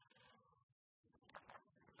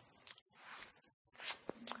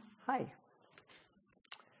Hi.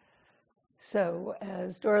 So,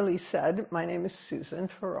 as Dorley said, my name is Susan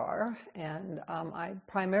Farrar, and I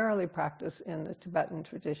primarily practice in the Tibetan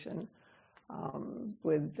tradition in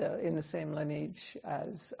the same lineage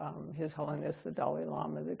as His Holiness the Dalai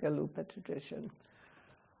Lama, the Gelugpa tradition.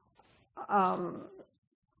 And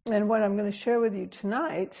what I'm going to share with you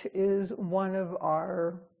tonight is one of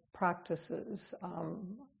our practices,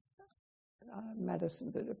 Medicine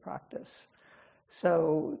Buddha practice.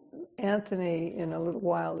 So Anthony, in a little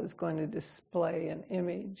while, is going to display an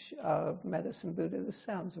image of Medicine Buddha. This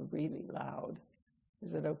sounds really loud.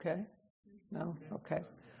 Is it okay? No? Okay.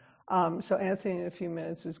 So Anthony, in a few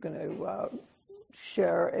minutes, is going to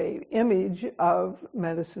share an image of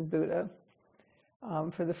Medicine Buddha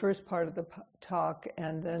for the first part of the talk,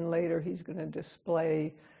 and then later he's going to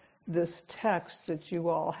display this text that you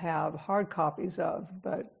all have hard copies of,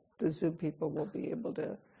 but the Zoom people will be able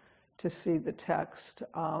to see the text.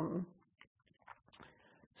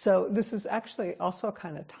 So this is actually also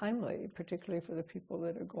kind of timely, particularly for the people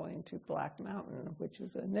that are going to Black Mountain, which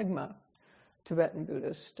is a Nyingma Tibetan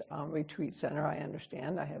Buddhist retreat center. I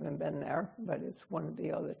understand. I haven't been there, but it's one of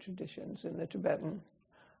the other traditions in the Tibetan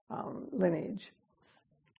lineage.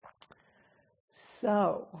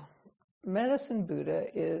 So Medicine Buddha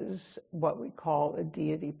is what we call a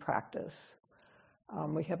deity practice.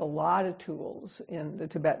 We have a lot of tools in the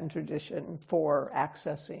Tibetan tradition for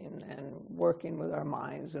accessing and working with our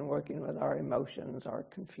minds and working with our emotions, our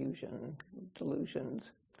confusion,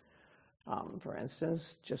 delusions. For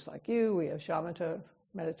instance, just like you, we have shamatha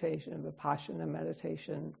meditation, vipassana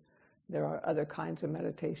meditation. There are other kinds of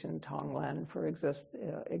meditation, Tonglen, for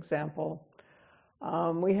example.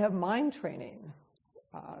 We have mind training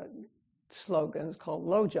slogans called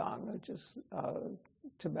Lojong, which is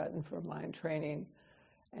Tibetan for mind training.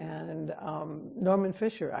 And Norman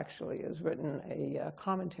Fisher actually has written a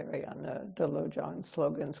commentary on the Lojong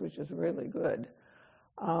slogans, which is really good.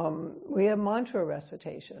 We have mantra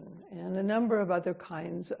recitation and a number of other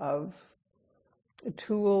kinds of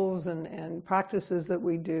tools and practices that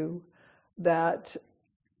we do that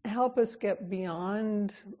help us get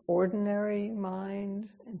beyond ordinary mind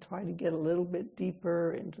and try to get a little bit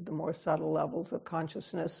deeper into the more subtle levels of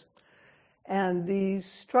consciousness. And these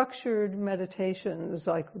structured meditations,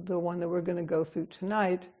 like the one that we're going to go through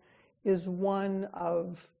tonight, is one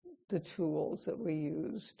of the tools that we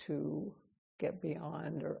use to get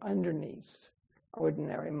beyond or underneath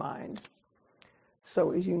ordinary mind.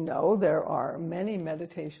 So as you know, there are many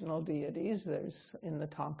meditational deities. There's, in the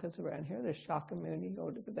Thangkas around here, there's Shakyamuni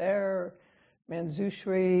over there,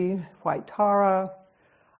 Manjushri, White Tara.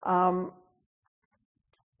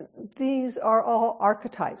 These are all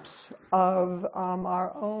archetypes of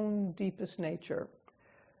our own deepest nature.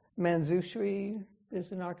 Manjushri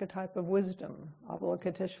is an archetype of wisdom,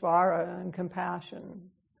 Avalokiteshvara and compassion.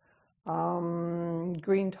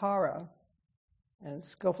 Green Tara and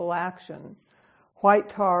skillful action. White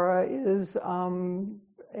Tara is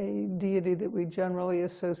a deity that we generally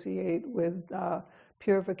associate with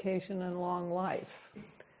purification and long life.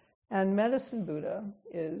 And Medicine Buddha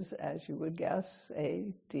is, as you would guess, a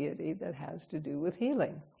deity that has to do with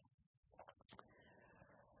healing.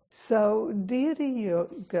 So deity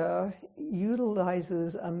yoga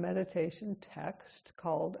utilizes a meditation text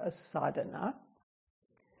called a sadhana,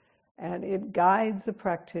 and it guides the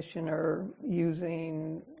practitioner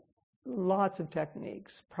using lots of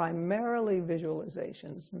techniques, primarily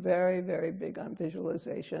visualizations, very, very big on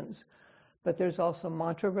visualizations. But there's also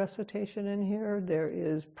mantra recitation in here. There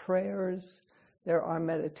is prayers. There are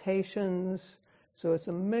meditations. So it's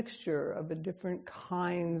a mixture of the different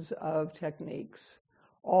kinds of techniques,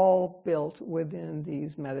 all built within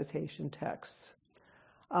these meditation texts.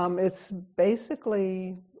 It's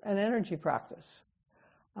basically an energy practice.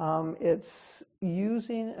 It's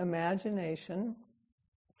using imagination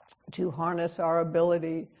to harness our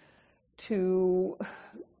ability to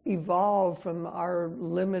evolve from our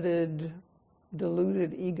limited,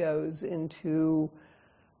 deluded egos into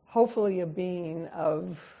hopefully a being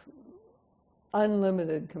of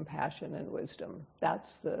unlimited compassion and wisdom.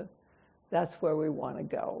 That's where we want to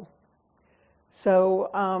go.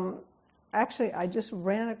 So actually, I just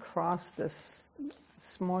ran across this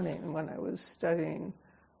morning when I was studying.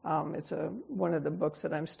 It's one of the books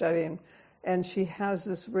that I'm studying, and she has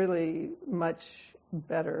this really much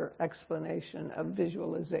better explanation of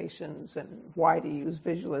visualizations and why to use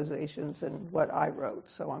visualizations than what I wrote.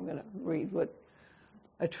 So I'm going to read what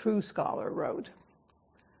a true scholar wrote.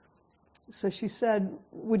 So she said,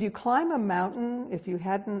 would you climb a mountain if you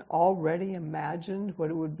hadn't already imagined what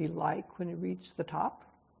it would be like when you reach the top?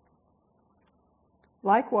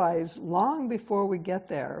 Likewise, long before we get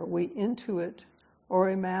there, we intuit or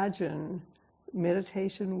imagine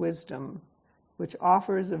meditation wisdom, which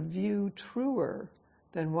offers a view truer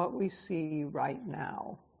than what we see right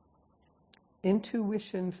now.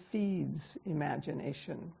 Intuition feeds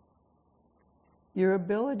imagination. Your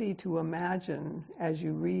ability to imagine as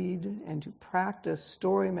you read and to practice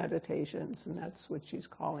story meditations, and that's what she's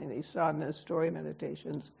calling these sadhana story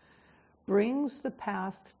meditations, brings the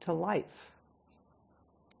past to life.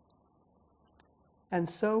 And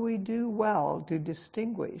so we do well to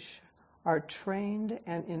distinguish our trained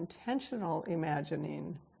and intentional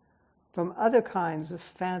imagining from other kinds of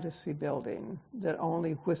fantasy building that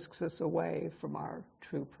only whisks us away from our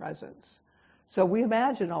true presence. So we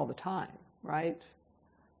imagine all the time, right?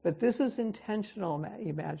 But this is intentional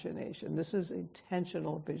imagination. This is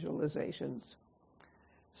intentional visualizations.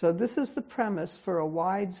 So this is the premise for a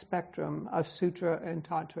wide spectrum of sutra and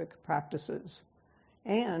tantric practices.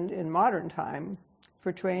 And in modern time,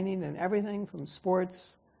 for training in everything from sports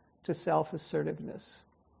to self-assertiveness,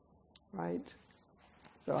 right?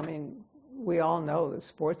 So, I mean, we all know that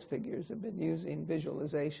sports figures have been using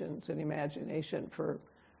visualizations and imagination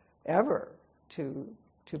forever to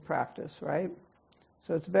practice, right?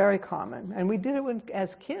 So it's very common. And we did it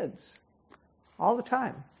as kids, all the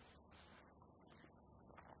time.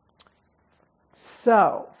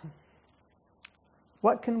 So,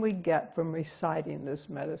 what can we get from reciting this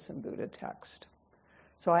Medicine Buddha text?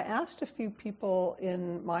 So I asked a few people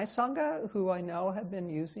in my Sangha who I know have been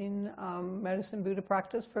using Medicine Buddha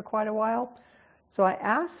practice for quite a while. So I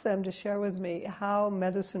asked them to share with me how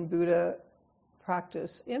Medicine Buddha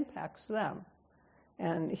practice impacts them.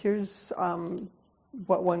 And here's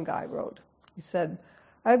what one guy wrote. He said,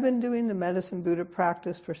 "I've been doing the Medicine Buddha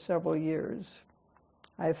practice for several years.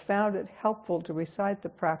 I have found it helpful to recite the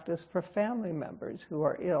practice for family members who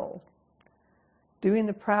are ill. Doing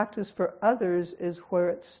the practice for others is where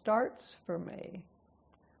it starts for me.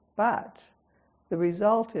 But the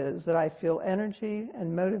result is that I feel energy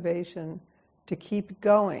and motivation to keep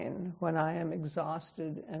going when I am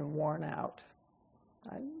exhausted and worn out."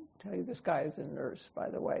 I tell you, this guy is a nurse, by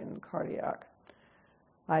the way, in cardiac.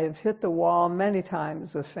 "I have hit the wall many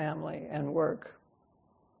times with family and work.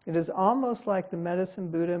 It is almost like the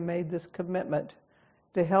Medicine Buddha made this commitment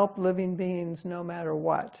to help living beings no matter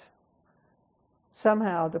what.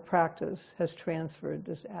 Somehow the practice has transferred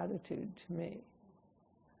this attitude to me."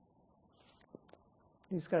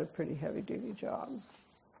 He's got a pretty heavy-duty job.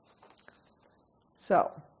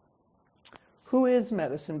 So, who is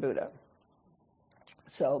Medicine Buddha?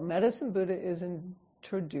 So, Medicine Buddha is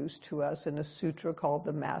introduced to us in a sutra called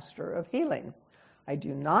the Master of Healing. I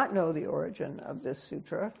do not know the origin of this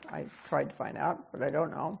sutra. I tried to find out, but I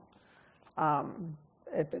don't know.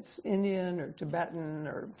 If it's Indian or Tibetan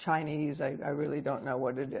or Chinese, I really don't know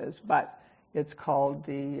what it is, but it's called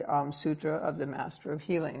the Sutra of the Master of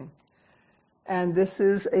Healing. And this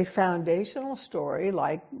is a foundational story,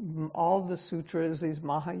 like all the sutras, these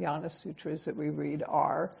Mahayana sutras that we read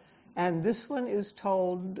are. And this one is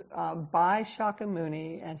told by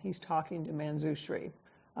Shakyamuni, and he's talking to Manjushri.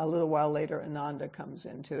 A little while later, Ananda comes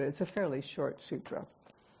into it. It's a fairly short sutra.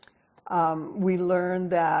 We learn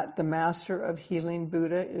that the Master of Healing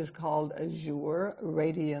Buddha is called Azure,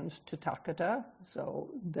 Radiance Tathagata, so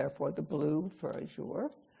therefore the blue for Azure.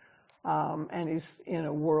 And he's in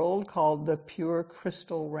a world called the Pure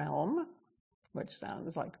Crystal Realm, which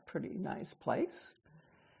sounds like a pretty nice place.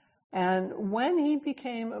 And when he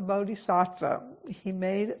became a bodhisattva, he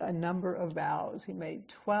made a number of vows. He made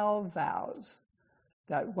 12 vows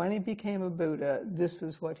that when he became a Buddha, this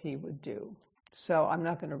is what he would do. So I'm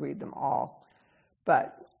not going to read them all.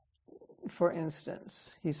 But, for instance,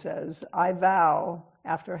 he says, "I vow,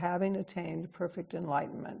 after having attained perfect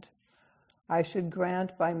enlightenment, I should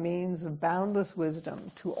grant by means of boundless wisdom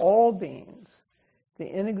to all beings the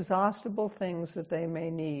inexhaustible things that they may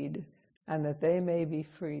need, and that they may be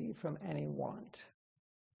free from any want."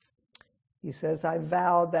 He says, "I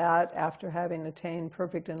vow that, after having attained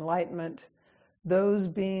perfect enlightenment, those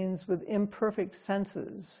beings with imperfect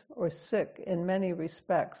senses or sick in many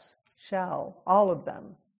respects shall, all of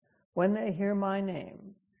them, when they hear my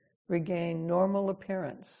name, regain normal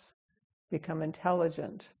appearance, become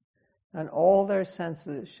intelligent, and all their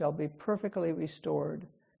senses shall be perfectly restored,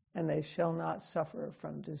 and they shall not suffer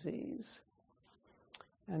from disease."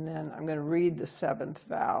 And then I'm going to read the 7th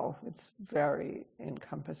vow. It's very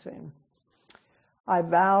encompassing. "I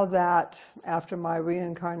vow that, after my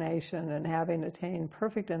reincarnation and having attained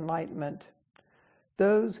perfect enlightenment,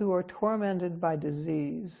 those who are tormented by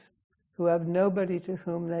disease, who have nobody to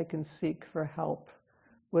whom they can seek for help,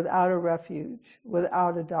 without a refuge,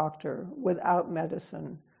 without a doctor, without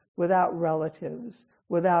medicine, without relatives,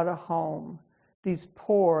 without a home, these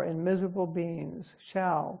poor and miserable beings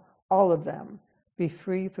shall, all of them, be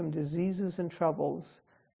free from diseases and troubles,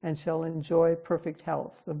 and shall enjoy perfect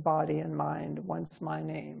health of body and mind once my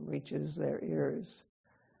name reaches their ears.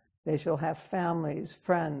 They shall have families,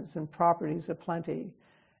 friends, and properties aplenty,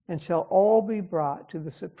 and shall all be brought to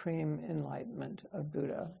the supreme enlightenment of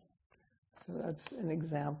Buddha. So that's an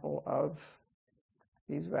example of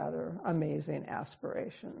these rather amazing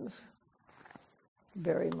aspirations.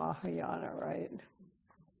 Very Mahayana, right?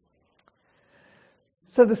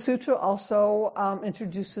 So the sutra also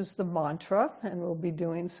introduces the mantra, and we'll be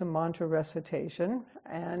doing some mantra recitation.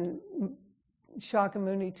 And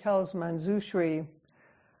Shakyamuni tells Manjushri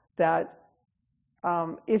that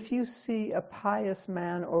if you see a pious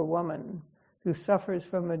man or woman who suffers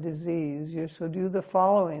from a disease, you shall do the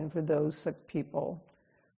following for those sick people.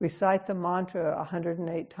 Recite the mantra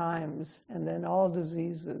 108 times, and then all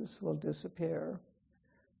diseases will disappear.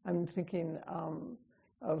 I'm thinking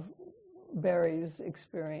of Barry's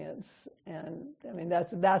experience, and I mean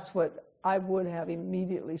that's what I would have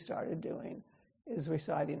immediately started doing, is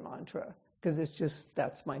reciting mantra, because it's just,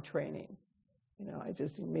 that's my training. You know, I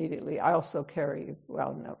just immediately, I also carry,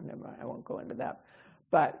 well, no, never mind, I won't go into that.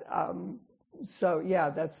 But, so yeah,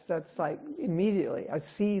 that's like immediately, I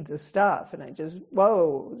see the stuff and I just,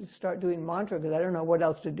 whoa, start doing mantra, because I don't know what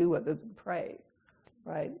else to do other than pray,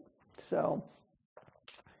 right? So,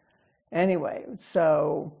 anyway,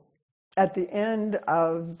 so at the end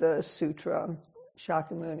of the sutra,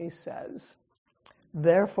 Shakyamuni says,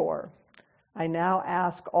 therefore, I now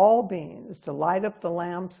ask all beings to light up the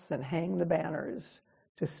lamps and hang the banners,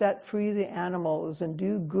 to set free the animals and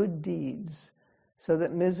do good deeds, so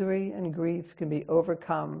that misery and grief can be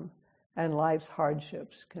overcome and life's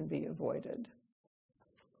hardships can be avoided.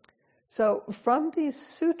 So from these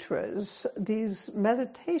sutras, these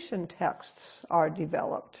meditation texts are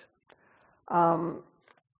developed.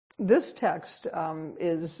 This text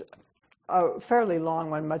is a fairly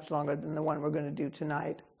long one, much longer than the one we're going to do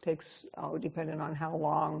tonight. Takes, depending on how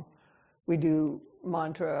long we do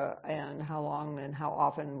mantra and how long and how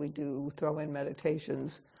often we do throw in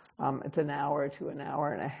meditations, it's an hour to an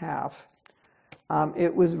hour and a half.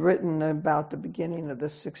 It was written about the beginning of the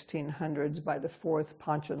 1600s by the fourth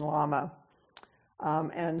Panchen Lama.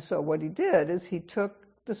 And so what he did is he took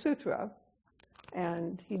the sutra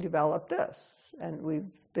and he developed this, and we've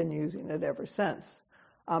been using it ever since.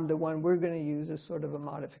 The one we're going to use is sort of a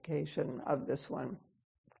modification of this one.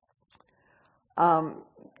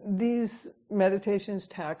 These meditations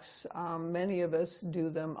texts, many of us do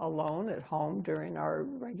them alone at home during our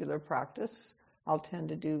regular practice. I'll tend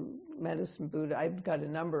to do Medicine Buddha. I've got a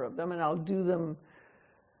number of them, and I'll do them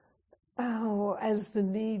as the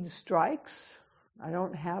need strikes. I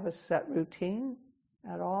don't have a set routine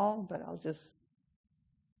at all, but I'll just,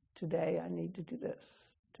 today I need to do this.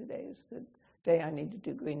 Today is the day I need to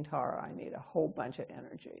do Green Tara. I need a whole bunch of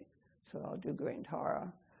energy, so I'll do Green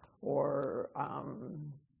Tara. Or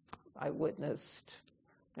I witnessed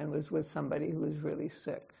and was with somebody who was really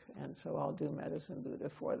sick, and so I'll do Medicine Buddha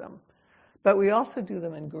for them. But we also do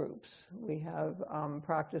them in groups. We have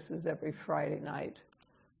practices every Friday night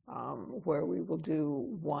where we will do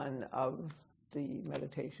one of the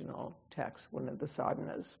meditational texts, one of the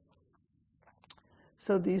sadhanas.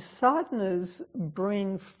 So these sadhanas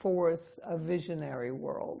bring forth a visionary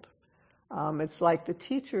world. It's like the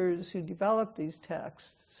teachers who develop these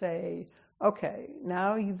texts say, okay,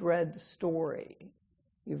 now you've read the story,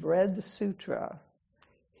 you've read the sutra,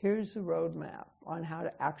 here's the roadmap on how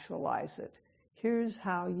to actualize it. Here's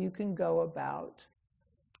how you can go about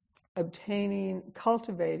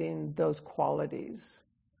cultivating those qualities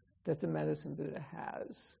that the Medicine Buddha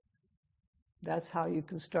has. That's how you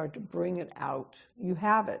can start to bring it out. You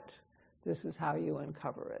have it. This is how you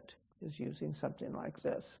uncover it, is using something like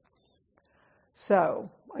this. So,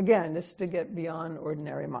 again, this is to get beyond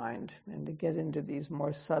ordinary mind and to get into these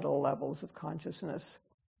more subtle levels of consciousness.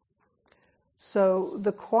 So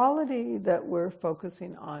the quality that we're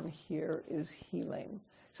focusing on here is healing.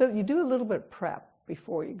 So you do a little bit of prep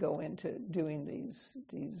before you go into doing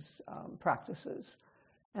these practices.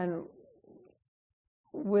 And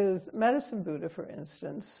with Medicine Buddha, for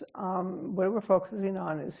instance, what we're focusing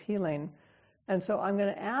on is healing. And so I'm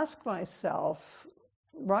going to ask myself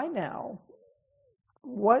right now,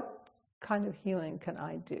 what kind of healing can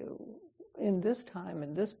I do in this time,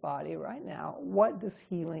 in this body right now? What does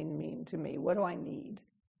healing mean to me? What do I need?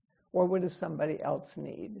 Or what does somebody else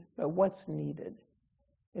need? But what's needed?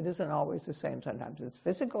 It isn't always the same. Sometimes it's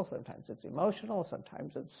physical, sometimes it's emotional,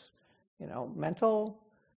 sometimes it's, mental.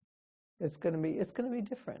 It's going to be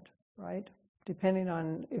different, right? Depending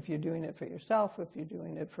on if you're doing it for yourself, if you're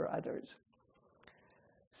doing it for others.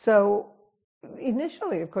 So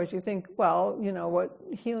initially, of course, you think, well, you know, what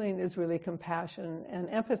healing is really compassion and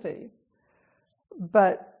empathy.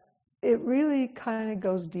 But it really kind of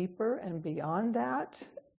goes deeper and beyond that.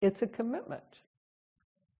 It's a commitment.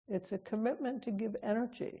 It's a commitment to give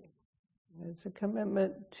energy. It's a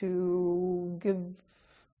commitment to give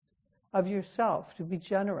of yourself, to be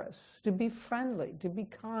generous, to be friendly, to be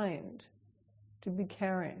kind, to be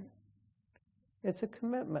caring. It's a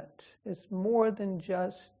commitment. It's more than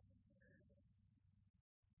just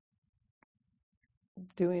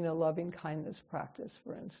doing a loving kindness practice,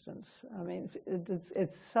 for instance. I mean,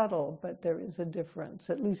 it's subtle, but there is a difference.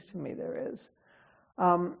 At least to me there is.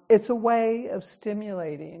 It's a way of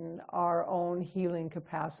stimulating our own healing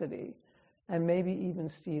capacity, and maybe even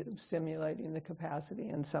stimulating the capacity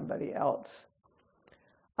in somebody else.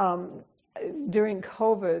 During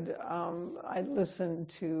COVID, I listened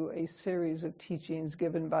to a series of teachings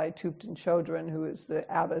given by Thupten Chodron, who is the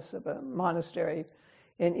abbess of a monastery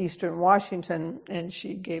in eastern Washington, and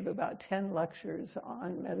she gave about 10 lectures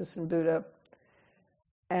on Medicine Buddha.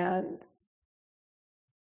 And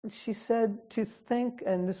she said to think,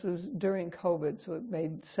 and this was during COVID, so it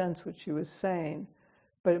made sense what she was saying,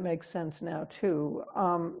 but it makes sense now too.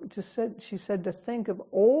 She said to think of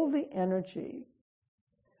all the energy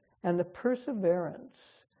and the perseverance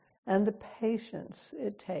and the patience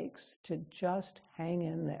it takes to just hang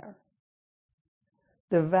in there.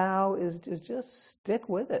 The vow is to just stick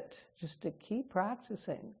with it, just to keep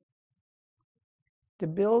practicing, to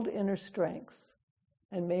build inner strength,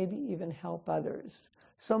 and maybe even help others.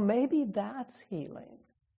 So maybe that's healing.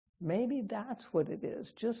 Maybe that's what it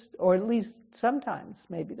is. Just, or at least sometimes,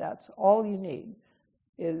 maybe that's all you need,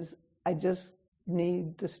 is I just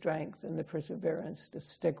need the strength and the perseverance to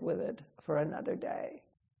stick with it for another day.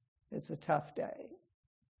 It's a tough day.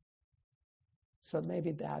 So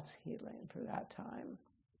maybe that's healing for that time.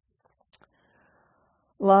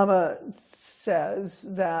 Lama says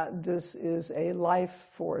that this is a life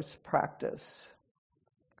force practice.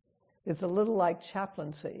 It's a little like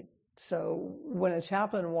chaplaincy. So when a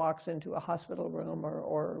chaplain walks into a hospital room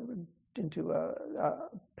or into a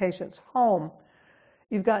patient's home,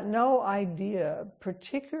 you've got no idea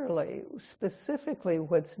particularly, specifically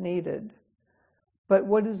what's needed. But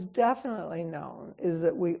what is definitely known is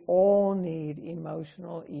that we all need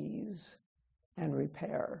emotional ease and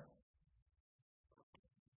repair.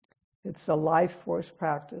 It's a life force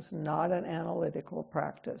practice, not an analytical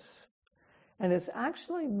practice. And it's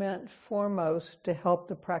actually meant foremost to help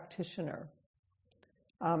the practitioner.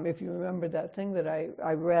 If you remember that thing that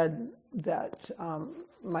I read that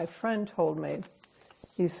my friend told me,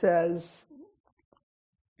 he says,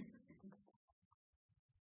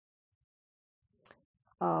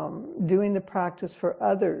 doing the practice for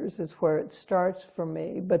others is where it starts for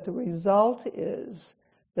me, but the result is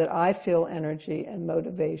that I feel energy and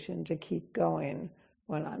motivation to keep going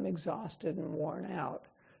when I'm exhausted and worn out.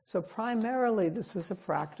 So primarily this is a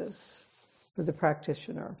practice for the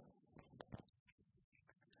practitioner.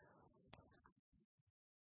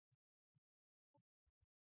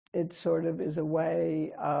 It sort of is a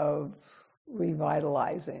way of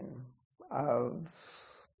revitalizing, of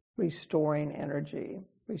restoring energy,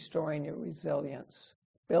 restoring your resilience,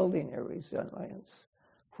 building your resilience,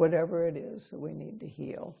 whatever it is that we need to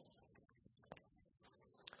heal.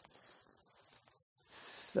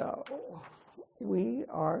 So we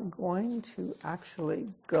are going to actually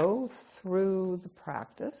go through the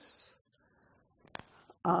practice.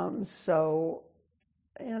 So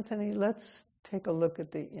Anthony, let's take a look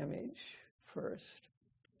at the image first.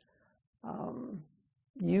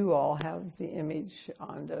 You all have the image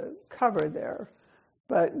on the cover there,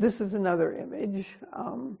 but this is another image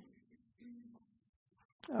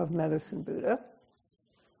of Medicine Buddha.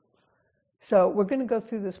 So we're going to go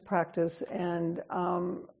through this practice, and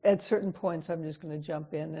at certain points I'm just going to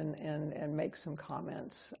jump in and make some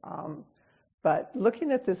comments. But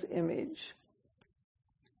looking at this image,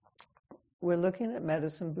 we're looking at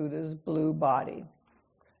Medicine Buddha's blue body.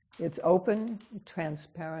 It's open,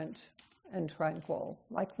 transparent, and tranquil,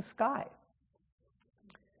 like the sky.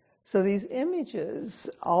 So these images,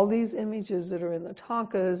 all these images that are in the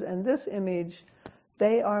Tankas, and this image,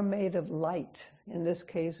 they are made of light. In this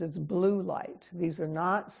case, it's blue light. These are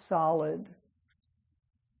not solid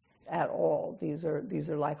at all. These are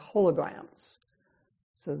like holograms.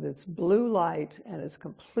 So it's blue light, and it's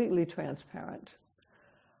completely transparent.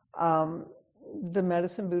 The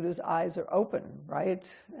Medicine Buddha's eyes are open, right?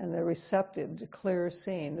 And they're receptive to clear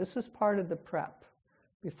seeing. This is part of the prep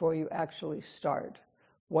before you actually start.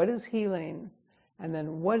 What is healing? And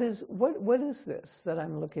then what is this that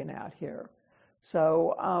I'm looking at here?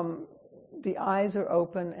 So the eyes are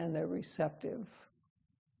open and they're receptive.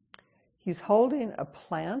 He's holding a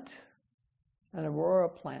plant, an aurora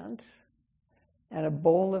plant, and a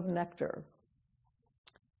bowl of nectar.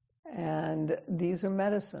 And these are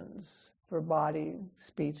medicines for body,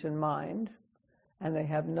 speech, and mind, and they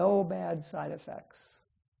have no bad side effects.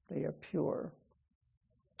 They are pure.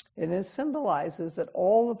 And it symbolizes that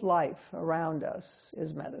all of life around us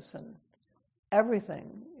is medicine. Everything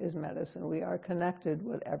is medicine. We are connected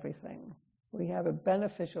with everything. We have a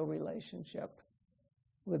beneficial relationship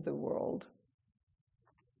with the world.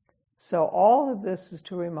 So all of this is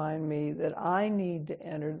to remind me that I need to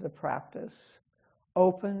enter the practice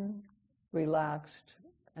open, relaxed,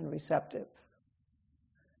 and receptive.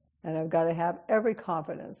 And I've got to have every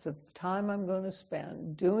confidence that the time I'm going to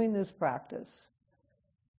spend doing this practice,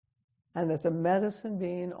 and that the medicine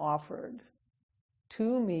being offered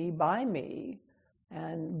to me, by me,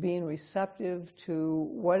 and being receptive to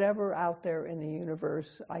whatever out there in the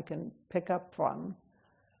universe I can pick up from,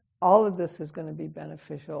 all of this is going to be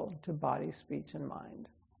beneficial to body, speech, and mind.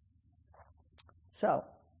 So,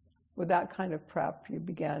 with that kind of prep, you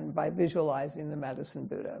begin by visualizing the medicine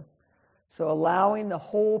Buddha. So allowing the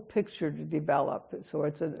whole picture to develop. So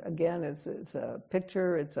it's a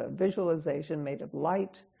picture, it's a visualization made of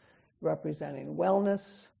light, representing wellness,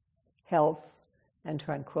 health, and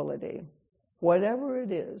tranquility. Whatever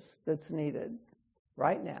it is that's needed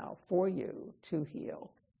right now for you to heal.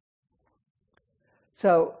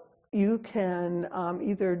 So you can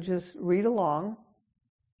either just read along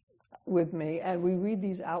with me, and we read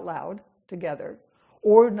these out loud together,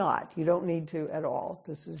 or not. You don't need to at all.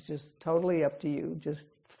 This is just totally up to you. Just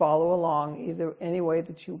follow along any way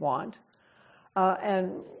that you want.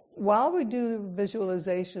 And while we do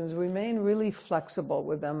visualizations, remain really flexible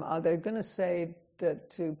with them. They're going to say that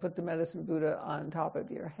to put the medicine Buddha on top of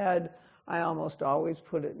your head. I almost always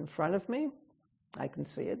put it in front of me. I can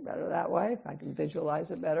see it better that way. I can visualize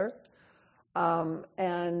it better.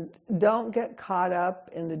 And don't get caught up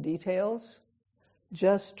in the details.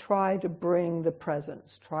 Just try to bring the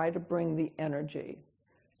presence. Try to bring the energy.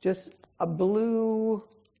 Just a blue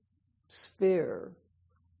sphere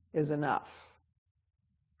is enough.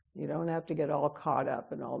 You don't have to get all caught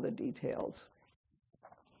up in all the details.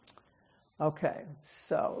 Okay,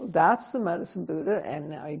 so that's the medicine Buddha, and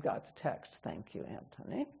now you got the text. Thank you,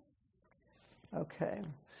 Anthony. Okay,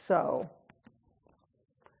 so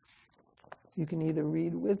you can either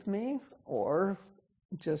read with me or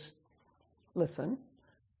just listen,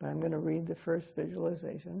 but I'm going to read the first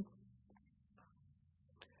visualization.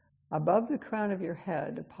 Above the crown of your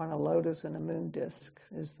head, upon a lotus and a moon disk,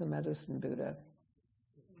 is the medicine Buddha.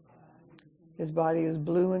 His body is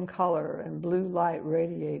blue in color, and blue light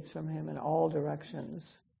radiates from him in all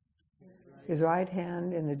directions. His right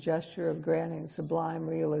hand, in the gesture of granting sublime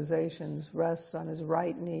realizations, rests on his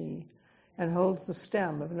right knee and holds the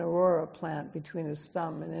stem of an aurora plant between his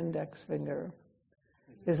thumb and index finger.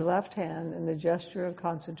 His left hand, in the gesture of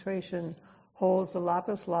concentration, holds the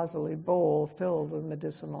lapis lazuli bowl filled with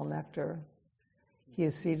medicinal nectar. He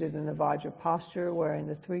is seated in the Vajra posture, wearing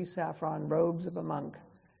the 3 saffron robes of a monk,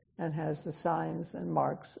 and has the signs and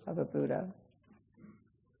marks of a Buddha.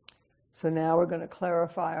 So now we're going to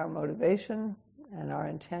clarify our motivation and our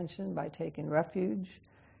intention by taking refuge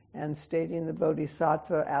and stating the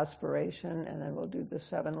Bodhisattva aspiration, and then we'll do the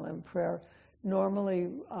 7-limb prayer. Normally,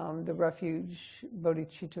 the refuge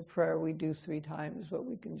bodhicitta prayer we do 3 times, but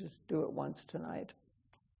we can just do it once tonight.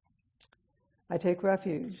 I take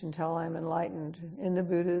refuge until I'm enlightened in the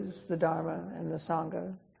Buddhas, the Dharma, and the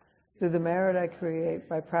Sangha. Through the merit I create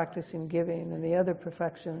by practicing giving and the other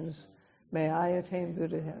perfections, may I attain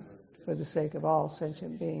Buddhahood for the sake of all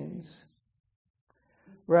sentient beings.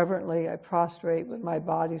 Reverently, I prostrate with my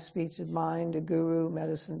body, speech, and mind to Guru,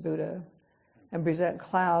 Medicine Buddha, and present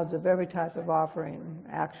clouds of every type of offering,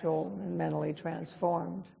 actual and mentally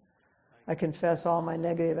transformed. I confess all my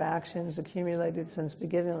negative actions accumulated since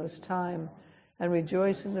beginningless time and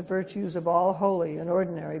rejoice in the virtues of all holy and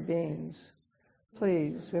ordinary beings.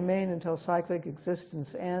 Please remain until cyclic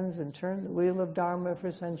existence ends and turn the wheel of Dharma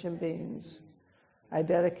for sentient beings. I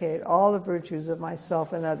dedicate all the virtues of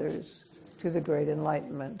myself and others to the great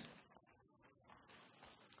enlightenment.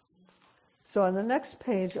 So on the next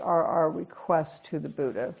page are our requests to the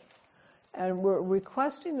Buddha. And we're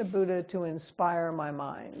requesting the Buddha to inspire my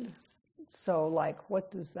mind. So, like,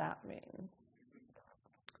 what does that mean?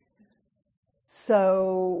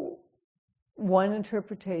 So, one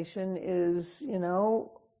interpretation is,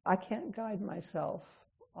 I can't guide myself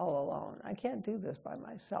all alone. I can't do this by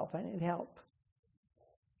myself. I need help.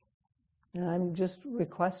 And I'm just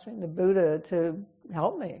requesting the Buddha to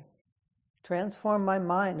help me, transform my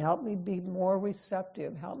mind, help me be more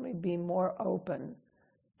receptive, help me be more open,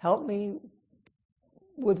 help me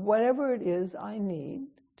with whatever it is I need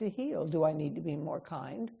to heal. Do I need to be more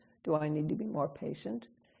kind? Do I need to be more patient?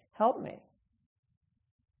 Help me.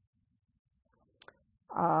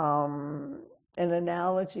 An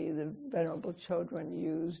analogy the Venerable Chodron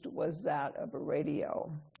used was that of a radio.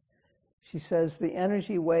 She says the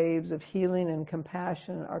energy waves of healing and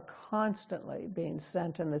compassion are constantly being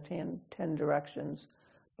sent in the 10 directions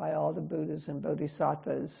by all the Buddhas and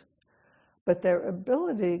Bodhisattvas. But their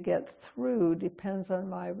ability to get through depends on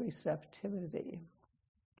my receptivity,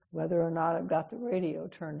 whether or not I've got the radio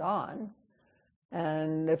turned on,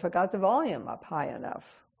 and if I got the volume up high enough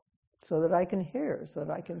so that I can hear, so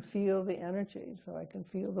that I can feel the energy, so I can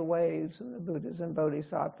feel the waves of the Buddhas and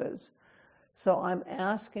Bodhisattvas. So I'm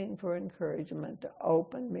asking for encouragement to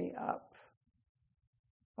open me up,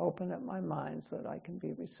 open up my mind so that I can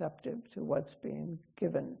be receptive to what's being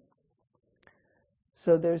given.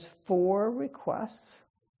 So there's 4 requests,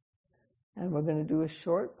 and we're going to do a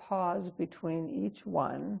short pause between each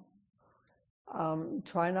one.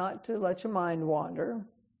 Try not to let your mind wander.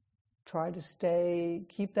 Try to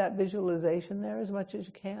keep that visualization there as much as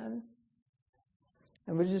you can.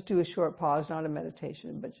 And we'll just do a short pause, not a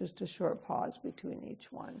meditation, but just a short pause between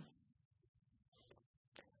each one.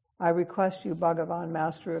 I request you, Bhagavan,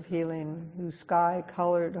 Master of Healing, whose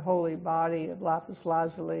sky-colored holy body of lapis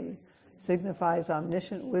lazuli signifies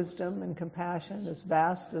omniscient wisdom and compassion as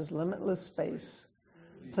vast as limitless space.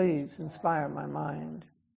 Please inspire my mind.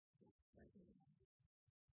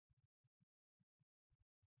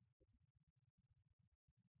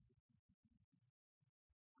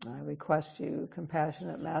 I request you,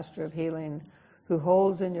 compassionate Master of Healing, who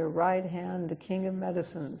holds in your right hand the King of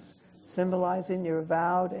Medicines, symbolizing your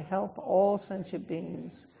vow to help all sentient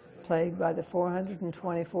beings plagued by the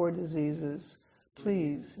 424 diseases.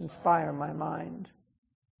 Please inspire my mind.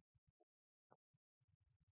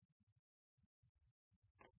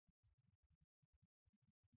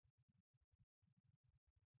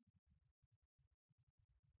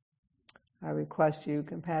 I request you,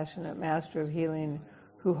 compassionate Master of Healing,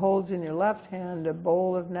 who holds in your left hand a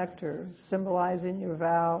bowl of nectar, symbolizing your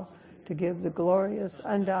vow to give the glorious,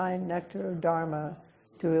 undying nectar of Dharma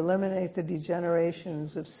to eliminate the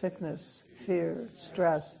degenerations of sickness, fear,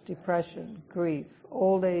 stress, depression, grief,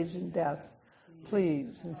 old age, and death.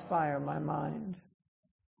 Please inspire my mind.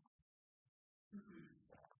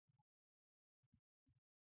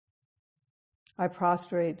 I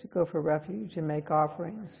prostrate to go for refuge and make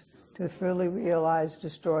offerings to the fully realized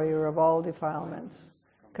destroyer of all defilements,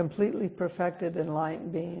 completely perfected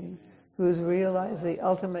enlightened being, who has realized the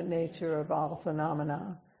ultimate nature of all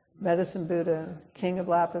phenomena, Medicine Buddha, King of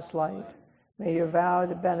Lapis Light. May your vow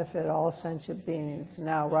to benefit all sentient beings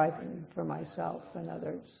now ripen for myself and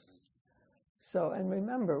others. So, and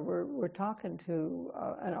remember, we're talking to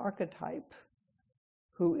an archetype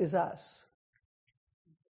who is us.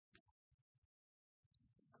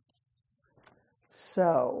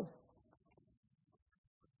 So,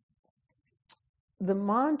 the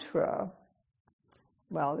mantra,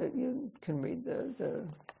 well, you can read the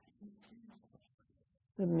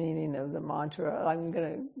meaning of the mantra. I'm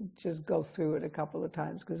going to just go through it a couple of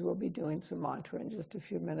times because we'll be doing some mantra in just a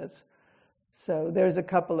few minutes. So there's a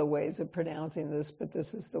couple of ways of pronouncing this, but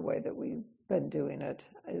this is the way that we've been doing it,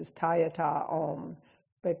 is Tayata Om,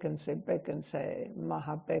 Bekanse,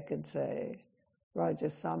 Maha Bekanse,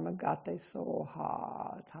 Rajasamagate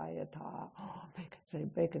Soha, Tayata Om,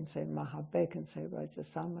 Bekanse, Maha Bekanse,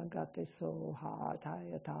 Rajasamagate Soha,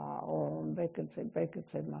 Tayata Om,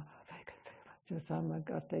 Bekanse, Maha Bekanse,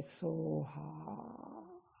 Rajasamagate Soha.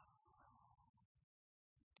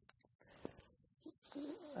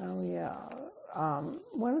 Oh yeah,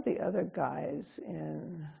 one of the other guys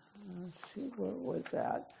in, let's see, where was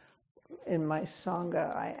that? In my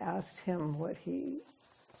Sangha, I asked him what he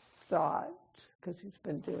thought, because he's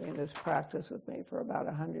been doing this practice with me for about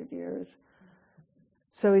 100 years.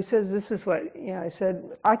 So he says, this is what, I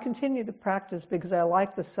said, I continue to practice because I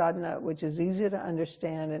like the sadhana, which is easy to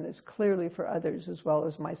understand and is clearly for others as well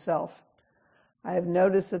as myself. I have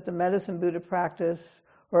noticed that the Medicine Buddha practice,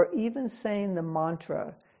 or even saying the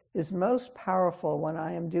mantra, is most powerful when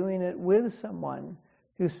I am doing it with someone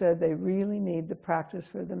who said they really need the practice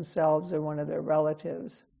for themselves or one of their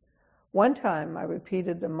relatives. One time I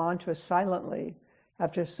repeated the mantra silently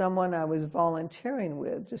after someone I was volunteering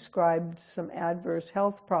with described some adverse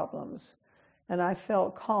health problems, and I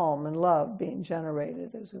felt calm and love being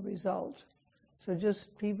generated as a result. So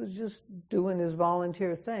he was just doing his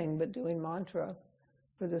volunteer thing, but doing mantra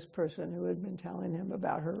for this person who had been telling him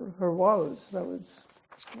about her woes. That was,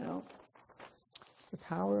 the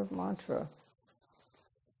power of mantra.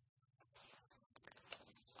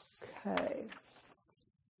 Okay.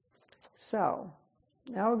 So,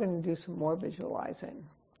 now we're going to do some more visualizing.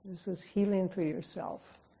 This is healing for yourself.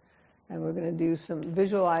 And we're going to do some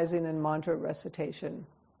visualizing and mantra recitation.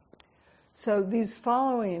 So these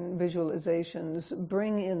following visualizations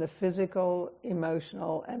bring in the physical,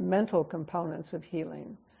 emotional, and mental components of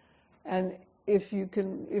healing. And if you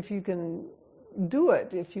can do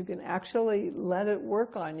it, if you can actually let it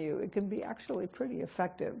work on you, it can be actually pretty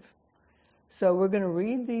effective. So we're going to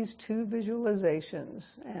read these two visualizations,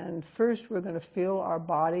 and first we're going to feel our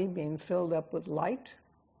body being filled up with light.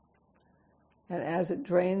 And as it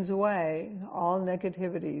drains away, all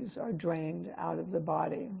negativities are drained out of the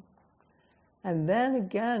body. And then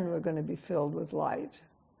again, we're going to be filled with light,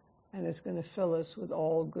 and it's going to fill us with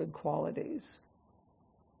all good qualities.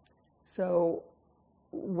 So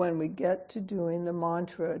when we get to doing the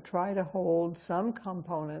mantra, try to hold some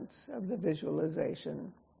components of the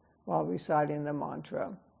visualization while reciting the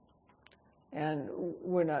mantra. And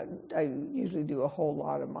I usually do a whole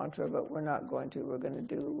lot of mantra, but we're not going to. We're going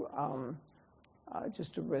to do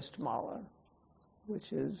just a wrist mala,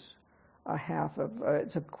 which is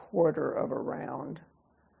it's a quarter of a round.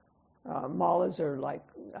 Malas are like,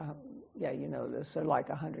 you know this, they're like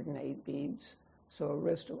 108 beads. So a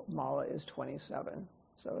wrist mala is 27.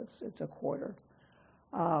 So it's a quarter.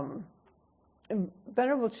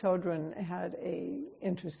 Venerable Children had an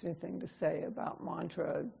interesting thing to say about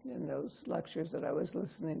mantra in those lectures that I was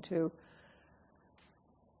listening to.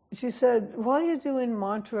 She said, while you're doing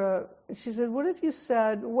mantra, she said, what if you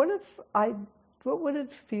said, what would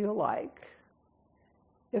it feel like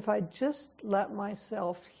if I just let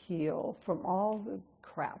myself heal from all the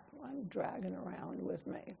crap I'm dragging around with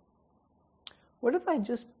me? What if I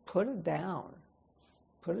just put it down,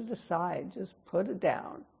 put it aside, just put it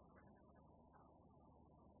down?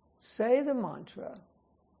 Say the mantra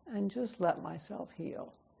and just let myself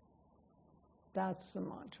heal. That's the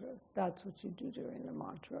mantra. That's what you do during the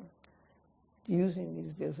mantra, using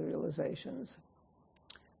these visualizations.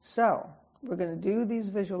 So, we're going to do these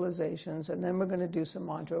visualizations, and then we're going to do some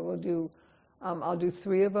mantra. I'll do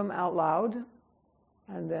 3 of them out loud,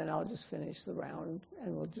 and then I'll just finish the round,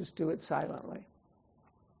 and we'll just do it silently.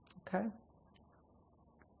 Okay?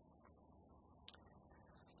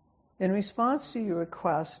 In response to your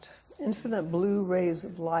request, infinite blue rays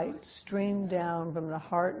of light stream down from the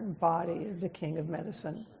heart and body of the King of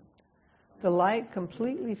Medicine. The light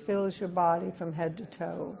completely fills your body from head to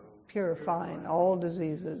toe, purifying all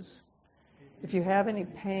diseases. If you have any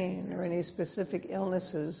pain or any specific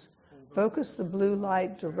illnesses, focus the blue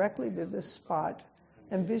light directly to this spot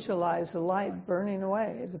and visualize the light burning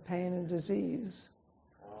away the pain and disease.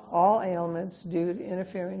 All ailments due to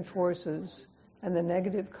interfering forces and the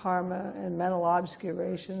negative karma and mental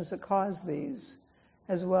obscurations that cause these,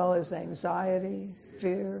 as well as anxiety,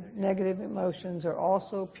 fear, negative emotions, are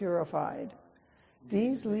also purified.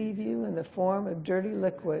 These leave you in the form of dirty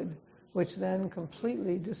liquid, which then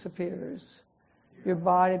completely disappears. Your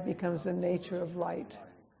body becomes the nature of light,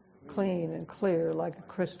 clean and clear like a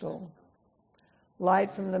crystal.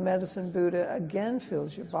 Light from the Medicine Buddha again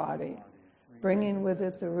fills your body, bringing with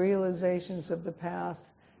it the realizations of the path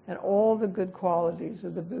and all the good qualities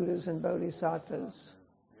of the Buddhas and Bodhisattvas.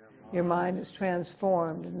 Your mind is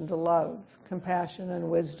transformed into love, compassion, and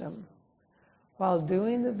wisdom. While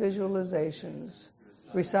doing the visualizations,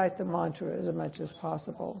 recite the mantra as much as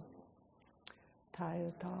possible.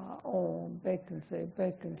 Tayata Om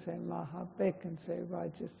Bekanse Maha Bekanse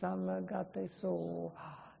Rajasama Gate So.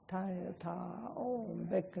 Tayata Om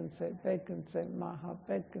Bekanse Maha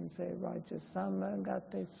Bekanse Rajasama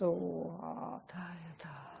Gate So.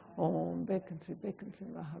 Tayata Om Bekanse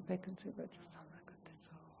Maha Bekanse Rajasama Gate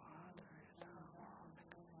So.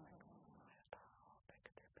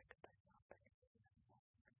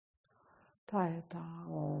 Tayata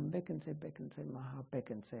Om Bekanse Maha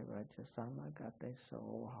Bekanse Rajasama Gate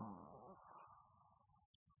So.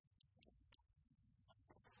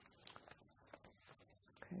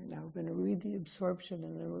 Okay, now we're going to read the absorption,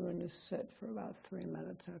 and then we're going to sit for about 3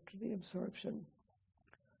 minutes after the absorption.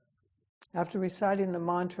 After reciting the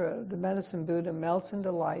mantra, the Medicine Buddha melts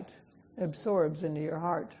into light, absorbs into your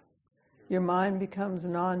heart. Your mind becomes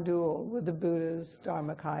non-dual with the Buddha's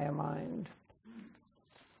Dharmakaya mind.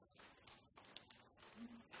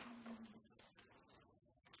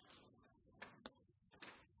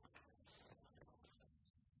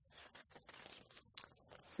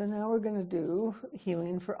 So now we're going to do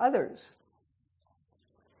healing for others.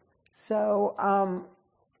 So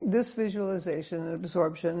this visualization and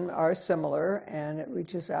absorption are similar, and it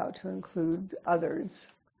reaches out to include others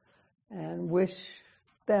and wish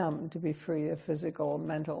them to be free of physical,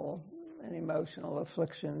 mental, and emotional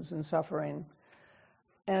afflictions and suffering.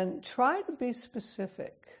 And try to be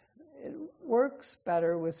specific. It works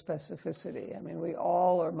better with specificity. I mean, we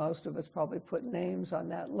all, or most of us, probably put names on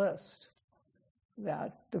that list,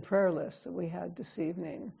 the prayer list that we had this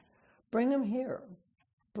evening. Bring them here.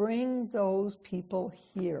 Bring those people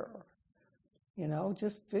here. You know,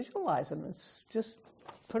 just visualize them. It's just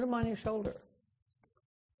put them on your shoulder.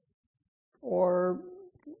 Or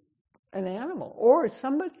an animal. Or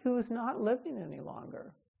somebody who is not living any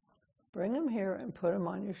longer. Bring them here and put them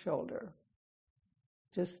on your shoulder.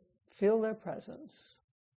 Just feel their presence.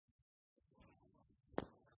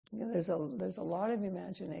 You know, there's a lot of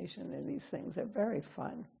imagination in these things. They're very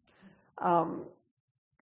fun. And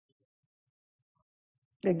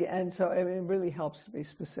so it really helps to be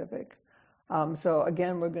specific. So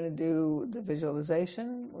again, we're going to do the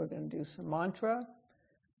visualization. We're going to do some mantra.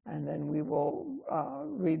 And then we will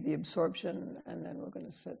read the absorption. And then we're going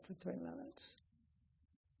to sit for 3 minutes.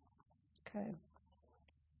 Okay.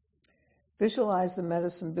 Visualize the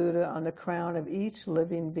medicine Buddha on the crown of each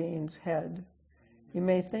living being's head. You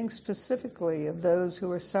may think specifically of those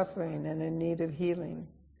who are suffering and in need of healing.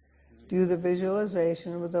 Do the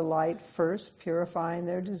visualization with the light first purifying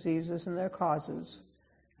their diseases and their causes,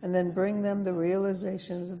 and then bring them the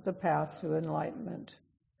realizations of the path to enlightenment.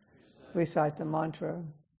 Recite the mantra.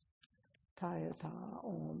 Tayata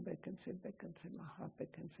Om Bekansi Bekansi Maha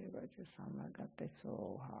Bekansi Rajasama Gate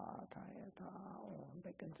Soha Tayata Om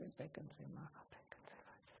Bekansi Bekansi Maha Bekansi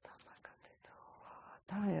Rajasama Gate Soha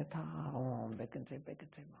Tayata Om Bekansi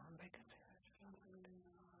Bekansi Maha Bekansi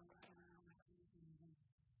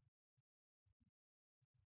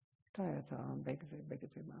Tayata Om Bekansi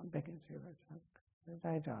Bekansi Maha Bekansi Rajasama Tayata Om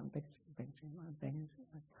Bekansi Bekansi Maha Bekansi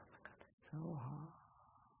Rajasama Gate Soha.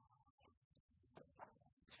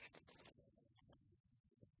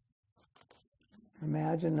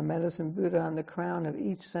 Imagine the medicine Buddha on the crown of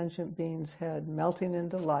each sentient being's head, melting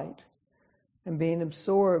into light and being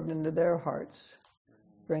absorbed into their hearts,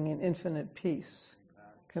 bringing infinite peace,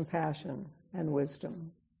 compassion, and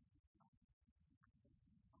wisdom.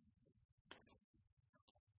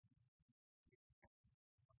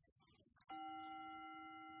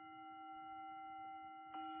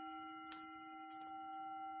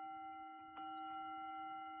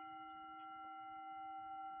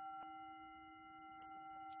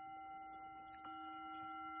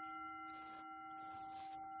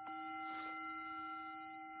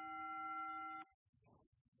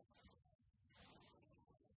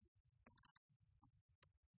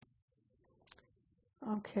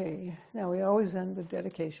 Okay, now we always end with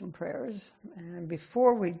dedication prayers, and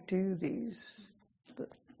before we do these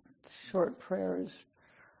short prayers,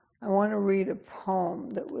 I want to read a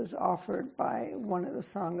poem that was offered by one of the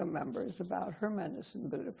Sangha members about her medicine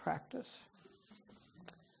Buddha practice.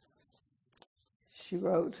 She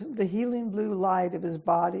wrote, "The healing blue light of his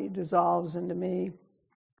body dissolves into me.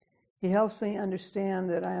 He helps me understand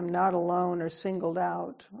that I am not alone or singled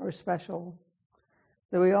out or special.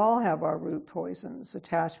 That we all have our root poisons,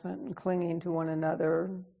 attachment and clinging to one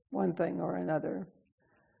another, one thing or another.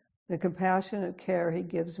 The compassionate care he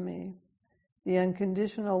gives me, the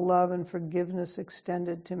unconditional love and forgiveness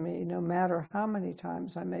extended to me, no matter how many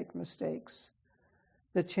times I make mistakes,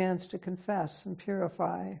 the chance to confess and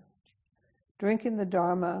purify. Drinking the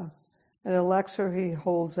Dharma, an elixir he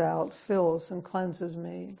holds out, fills and cleanses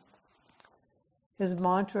me. His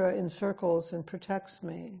mantra encircles and protects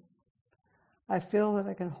me. I feel that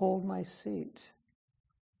I can hold my seat.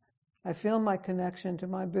 I feel my connection to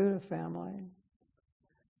my Buddha family.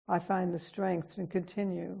 I find the strength to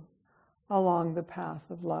continue along the path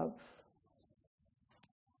of love."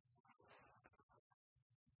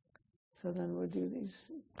 So then we'll do these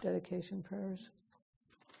dedication prayers.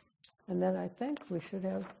 And then I think we should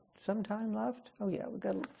have some time left. Oh yeah, we've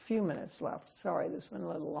got a few minutes left. Sorry, this went a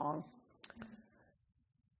little long.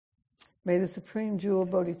 May the supreme jewel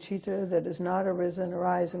bodhicitta that has not arisen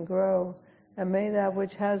arise and grow, and may that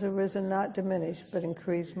which has arisen not diminish but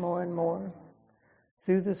increase more and more.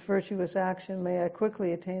 Through this virtuous action may I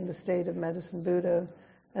quickly attain the state of medicine Buddha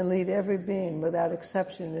and lead every being without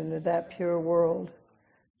exception into that pure world,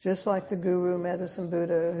 just like the Guru medicine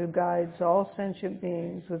Buddha who guides all sentient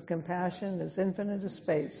beings with compassion as infinite as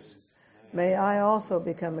space. May I also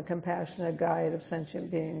become a compassionate guide of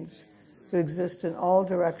sentient beings who exist in all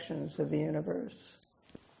directions of the universe.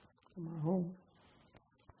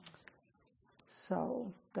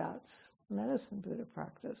 So that's medicine Buddha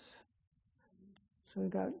practice. So we've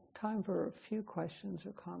got time for a few questions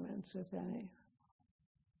or comments, if any.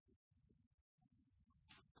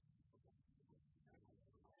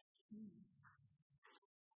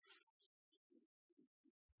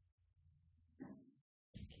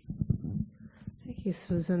 Thank you,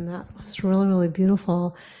 Susan. That was really, really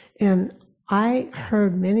beautiful. And I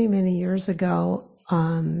heard many, many years ago,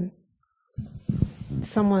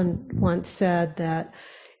 someone once said that,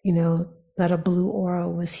 that a blue aura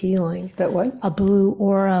was healing. That what? A blue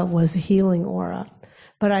aura was a healing aura.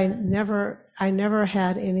 But I never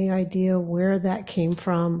had any idea where that came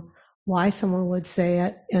from, why someone would say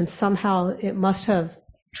it, and somehow it must have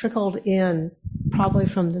trickled in probably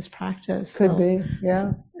from this practice. Could be,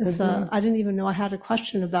 yeah. I didn't even know I had a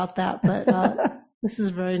question about that, but this is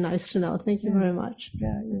very nice to know. Thank you very much.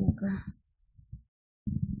 Yeah, you're welcome.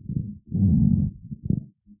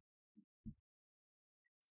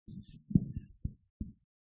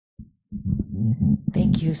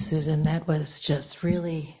 Thank you, Susan. That was just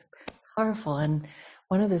really powerful. And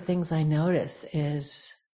one of the things I notice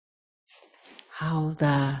is how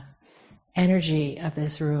the energy of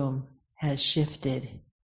this room has shifted,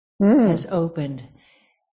 has opened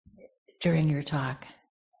during your talk.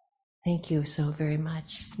 Thank you so very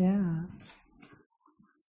much. Yeah.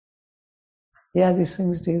 Yeah, these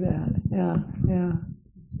things do that. Yeah, yeah.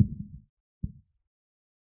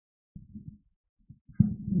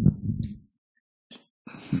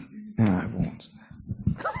 No, I won't.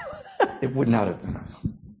 It would not have been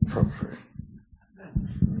appropriate.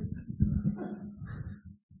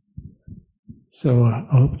 So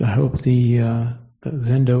I hope the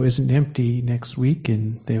Zendo isn't empty next week,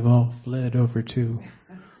 and they've all fled over to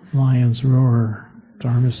Lion's Roar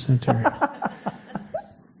Dharma Center.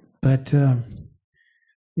 But I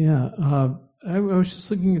was just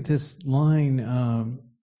looking at this line,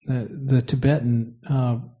 the Tibetan,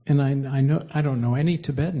 and I don't know any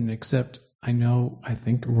Tibetan except I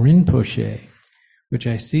think Rinpoche, which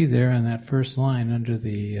I see there on that first line under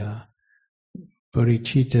the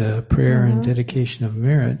Bodhicitta prayer and dedication of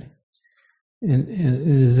merit. And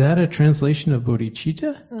is that a translation of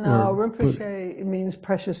bodhicitta? No, Rinpoche means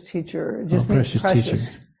precious teacher. It just means precious precious. teacher.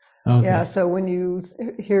 Okay. Yeah, so when you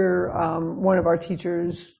hear one of our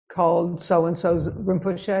teachers called so-and-so's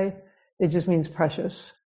Rinpoche, it just means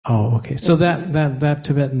precious. Oh, okay. So that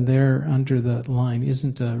Tibetan there under that line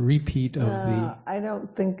isn't a repeat of the... I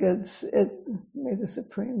don't think it's maybe the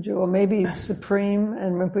Supreme Jewel. Maybe it's Supreme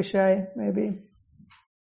and Rinpoche, maybe.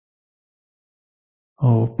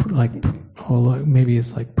 Oh, maybe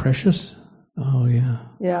it's like precious? Oh, yeah.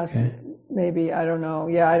 Yeah, okay. Maybe, I don't know.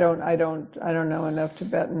 Yeah, I don't know enough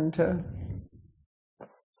Tibetan to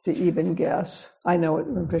even guess. I know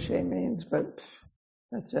what Rinpoche means, but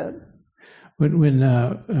that's it. When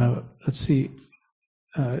let's see,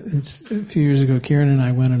 it's a few years ago, Karen and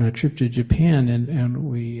I went on a trip to Japan, and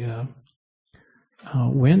we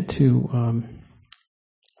went to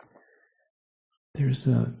there's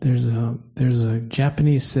a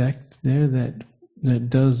Japanese sect there that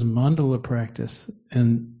does mandala practice,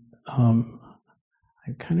 and I'm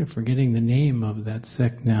kind of forgetting the name of that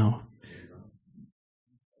sect now.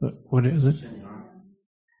 But what is it?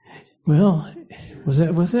 Well, was that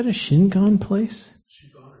a Shingon place?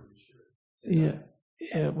 Yeah.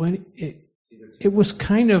 When it was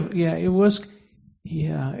kind of it was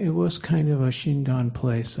kind of a Shingon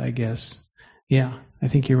place, I guess. Yeah, I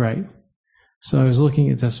think you're right. So I was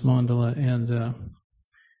looking at this mandala, and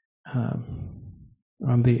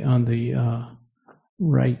on the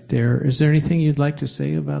right there, is there anything you'd like to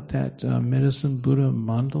say about that Medicine Buddha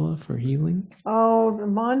mandala for healing? Oh, the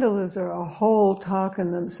mandalas are a whole talk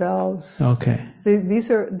in themselves. Okay. The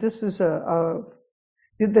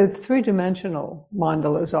three-dimensional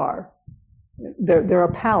mandalas are. They're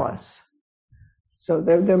a palace. So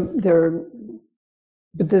but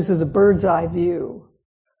this is a bird's eye view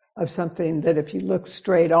of something that if you look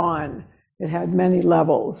straight on, it had many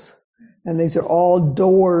levels. And these are all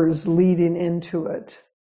doors leading into it.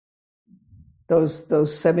 Those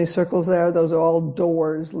semicircles there, those are all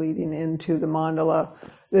doors leading into the mandala.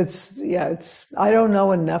 I don't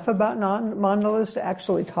know enough about mandalas to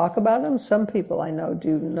actually talk about them. Some people I know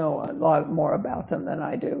do know a lot more about them than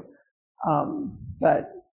I do.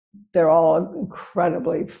 But they're all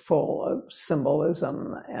incredibly full of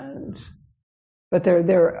symbolism, but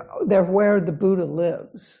they're where the Buddha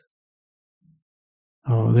lives.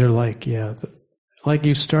 Oh, they're like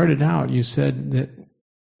you started out, you said that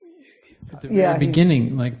at the very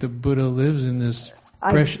beginning, like the Buddha lives in this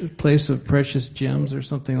place of precious gems or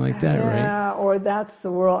something like that, right? Yeah, or that's the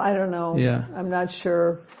world. I don't know. Yeah. I'm not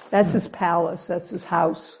sure. That's his palace. That's his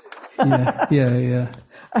house. Yeah.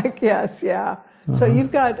 I guess, yeah. So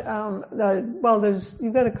you've got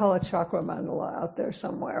you've got a Kala Chakra mandala out there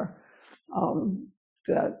somewhere,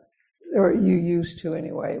 that, or you used to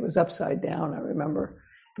anyway. It was upside down, I remember,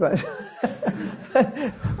 but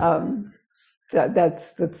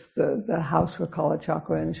that's the house where Kala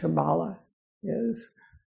Chakra and Shambhala is.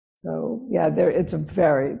 So yeah,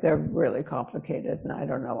 they're really complicated, and I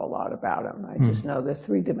don't know a lot about them. I just know they're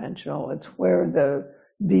three-dimensional. It's where the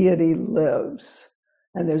deity lives,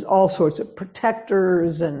 and there's all sorts of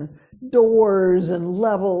protectors and doors and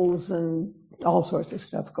levels and all sorts of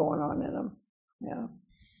stuff going on in them. Yeah.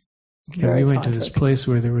 Yeah, we went to this place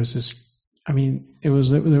where there was this. I mean, there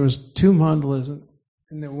was two mandalas,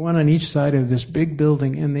 and there were one on each side of this big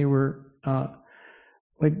building, and they were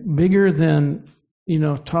like bigger than,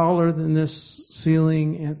 taller than this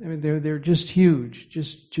ceiling, and I mean, they're just huge,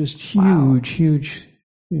 just huge,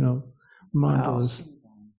 mandalas. Wow.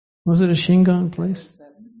 Was it a Shingon place?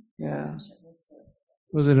 Yeah.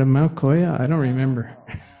 Was it a Mount Koya? I don't remember.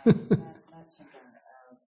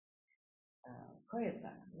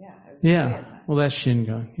 Koya-san. Yeah. Yeah. Koya-san. Well, that's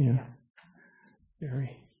Shingon. Yeah.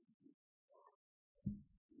 Very.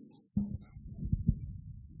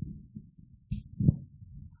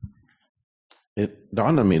 It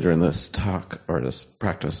dawned on me during this talk or this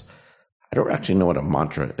practice, I don't actually know what a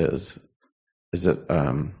mantra is. Is it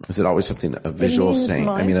always something, a visual saying?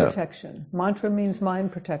 Mind protection. Mantra means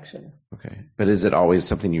mind protection. Okay. But is it always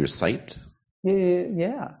something you recite?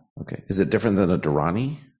 Yeah. Okay. Is it different than a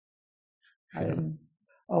Dharani? A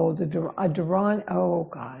Dharani, oh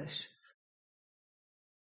gosh.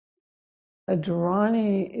 A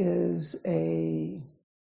Dharani is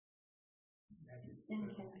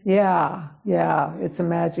it's a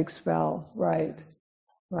magic spell, right.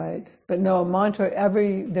 But no, a mantra,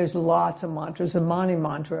 there's lots of mantras. The Mani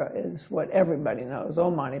mantra is what everybody knows.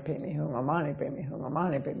 Om Mani Padme Hum, Om Mani Padme Hum, Om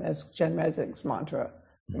Mani Padme. That's Chen Mezig's mantra,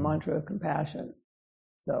 the mantra of compassion.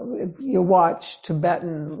 So if you watch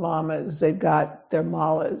Tibetan lamas, they've got their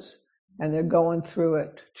malas, and they're going through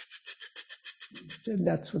it.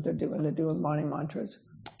 That's what they're doing. They're doing Mani mantras.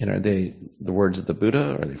 And are they the words of the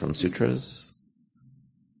Buddha? Or are they from sutras?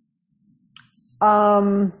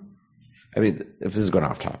 I mean, if this is going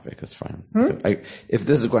off topic, it's fine. If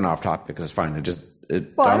this is going off topic, it's fine. I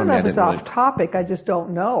don't know if it's off topic. I just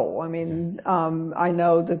don't know. I mean, I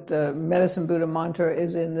know that the Medicine Buddha mantra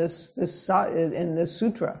is in this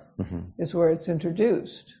sutra. Is where it's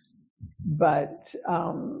introduced, but its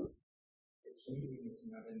meaning is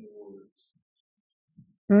not in the words.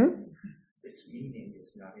 Its meaning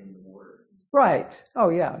is not in the words. Right. Oh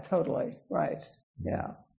yeah, totally. Right.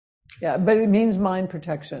 Yeah. Yeah, but it means mind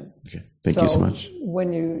protection. Okay. Thank you so much.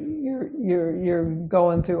 When you're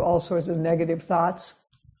going through all sorts of negative thoughts,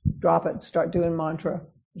 drop it, start doing mantra.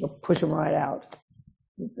 You'll push them right out.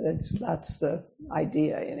 That's the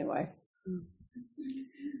idea anyway.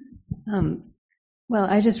 Well,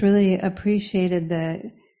 I just really appreciated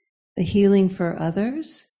the healing for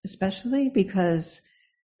others, especially because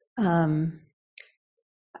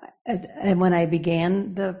and when I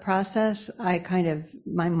began the process,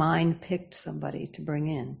 my mind picked somebody to bring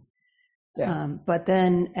in. Yeah. But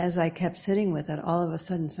then as I kept sitting with it, all of a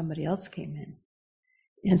sudden somebody else came in.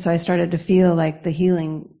 And so I started to feel like the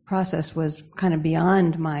healing process was kind of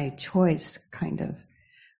beyond my choice, kind of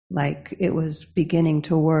like it was beginning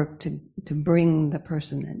to work to bring the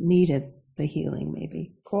person that needed the healing,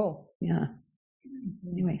 maybe. Cool. Yeah.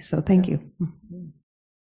 Anyway, so thank you.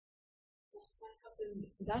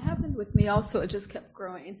 That happened with me also. It just kept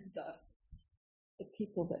growing. The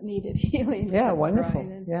people that needed healing. Yeah,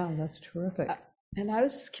 wonderful. Yeah, that's terrific. And I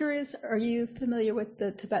was just curious, are you familiar with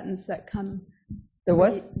the Tibetans that come? The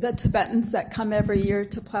what? The Tibetans that come every year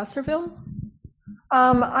to Placerville?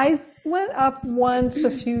 I went up once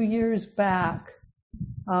a few years back.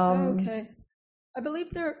 Okay. I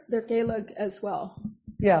believe they're Gaelic as well.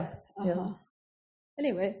 Yeah.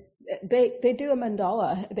 Anyway, they do a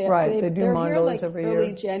mandala. They do mandalas here like every early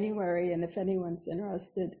year. January, and if anyone's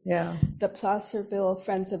interested, the Placerville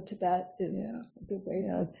Friends of Tibet is a good way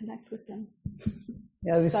to connect with them.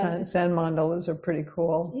 Yeah, the sand mandalas are pretty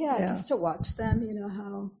cool. Yeah, just to watch them,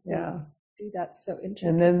 how they do that so interesting.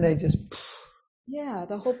 And then they just... Yeah,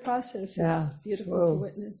 the whole process is beautiful to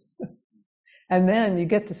witness. And then you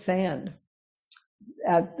get the sand.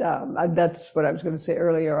 That's what I was going to say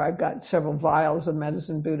earlier. I've got several vials of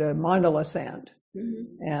Medicine Buddha mandala sand,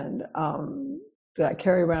 and that I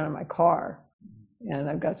carry around in my car. And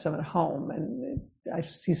I've got some at home. And I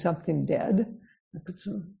see something dead, I put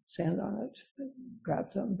some sand on it,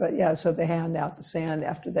 grab some. But yeah, so they hand out the sand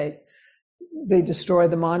after they destroy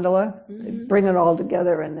the mandala. They bring it all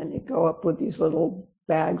together, and then you go up with these little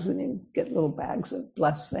bags, and you get little bags of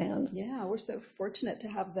blessed sand. Yeah, we're so fortunate to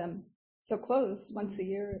have them so close once a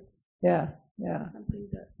year. It's something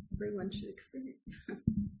that everyone should experience.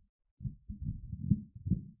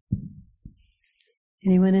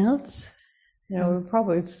 Anyone else? Yeah, we're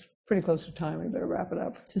probably pretty close to time. We better wrap it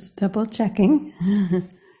up. Just double checking.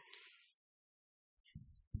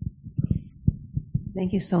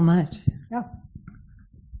 Thank you so much. Yeah.